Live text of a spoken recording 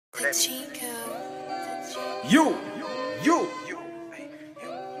Biggs-Camo. You.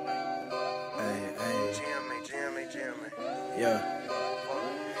 Yeah.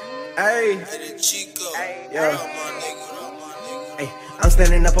 Hey. Yeah. Hey, I'm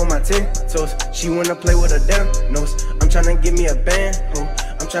standing up on my 10 toes. She wanna play with her damn nose. I'm tryna give me a band, ho.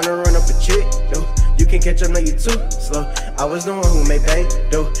 I'm tryna run up a chick, though. You can catch up, no, you too slow. I was the one who made bang,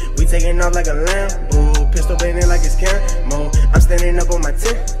 though. We taking off like a Lambo, pistol banging like it's Camo. I'm standing up on my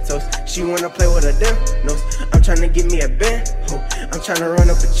 10 toes. She wanna play with her damn nose. I'm tryna give me a band, ho. I'm tryna run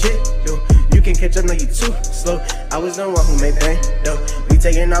up a chick, though. You can catch up, no, you too slow. I was the one who made bang, though. We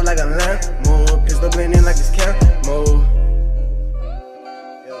taking off like a Lambo, pistol banging like it's Camo.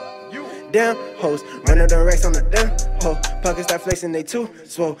 Damn hoes, run up the racks on the damn hoe. Pockets start flexing, they too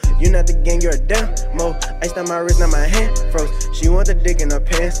swole. You not the gang, you're a damn mo. Iced on my wrist, now my hand froze. She want the dick in her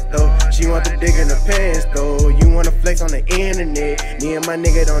pants though. She want the dick in her pants though. You wanna flex on the internet. Me and my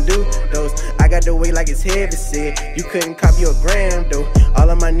nigga don't do those. I got the weight like it's heavy set. You couldn't copy a gram though. All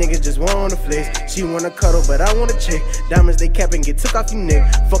of my niggas just wanna flex. She wanna cuddle, but I wanna check. Diamonds they cap and get took off your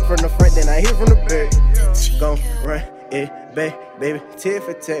neck. Fuck from the front, then I hit from the back. Gon' run it back, baby, tit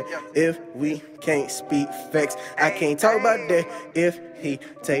for tat. If we can't speak facts, I can't talk about that. If he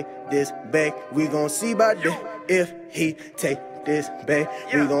take this back, we gon' see about that. If he take this back,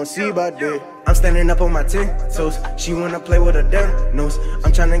 we gon' see about that. I'm standing up on my 10 toes. She wanna play with her damn nose.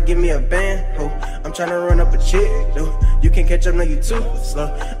 I'm tryna give me a band, ho. I'm tryna run up a chick, though. You can catch up, no, you too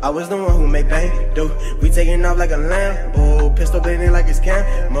slow. I was the one who made bang, though. We taking off like a Lambo, pistol banging like it's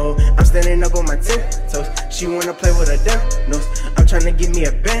Camo. I'm standing up on my 10 toes. She wanna play with her damn nose. I'm tryna give me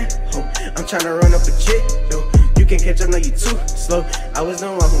a band, ho. I'm tryna run up a chick, though. You can catch up, no, you too slow. I was the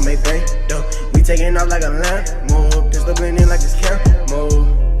one who made bang, though. We taking off like a Lambo, pistol banging like it's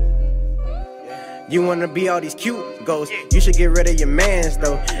Camo. You wanna be all these cute ghosts. You should get rid of your mans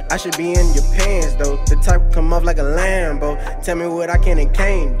though. I should be in your pants though. The type come off like a Lambo. Tell me what I can and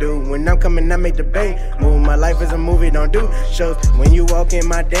can't do. When I'm coming, I make the bank move. My life is a movie, don't do shows. When you walk in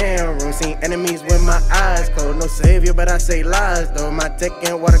my damn room, seen enemies with my eyes closed. No savior, but I say lies though. My tech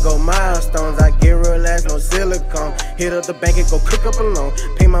and water go milestones. I get real ass, no silicone. Hit up the bank and go cook up alone.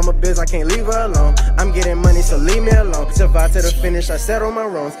 Pay mama bills, I can't leave her alone. I'm getting money, so leave me alone. Survive to the finish, I settle my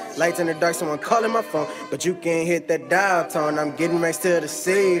wrongs. Lights in the dark, someone calling my phone, but you can't hit that dial tone. I'm getting racks to the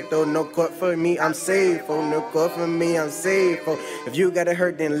safe though. No court for me, I'm safe. Oh, no court for me, I'm safe. Oh, if you gotta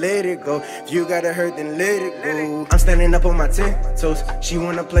hurt, then let it go. If you gotta hurt, then let it go. I'm standing up on my 10 toes. She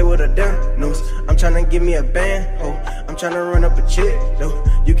wanna play with her damn nose. I'm tryna give me a band, ho. I'm tryna run up a chick, though.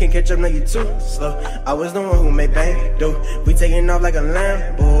 You can catch up, no, you too slow. I was the one who made bang, though. We taking off like a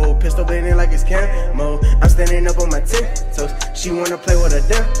Lambo, pistol banging like it's Camo. I'm standing up on my 10 toes. She wanna play with her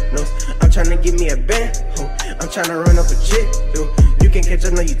damn nose. I'm tryna give me a band, ho. I'm tryna run up a chick, though. You can catch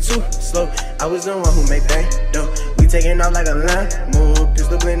up, no, you too slow. I was the one who made bang, though. We taking off like a Lambo,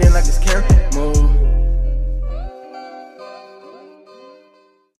 pistol banging like it's Camo.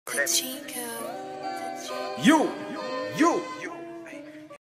 Biggs-Camo. You.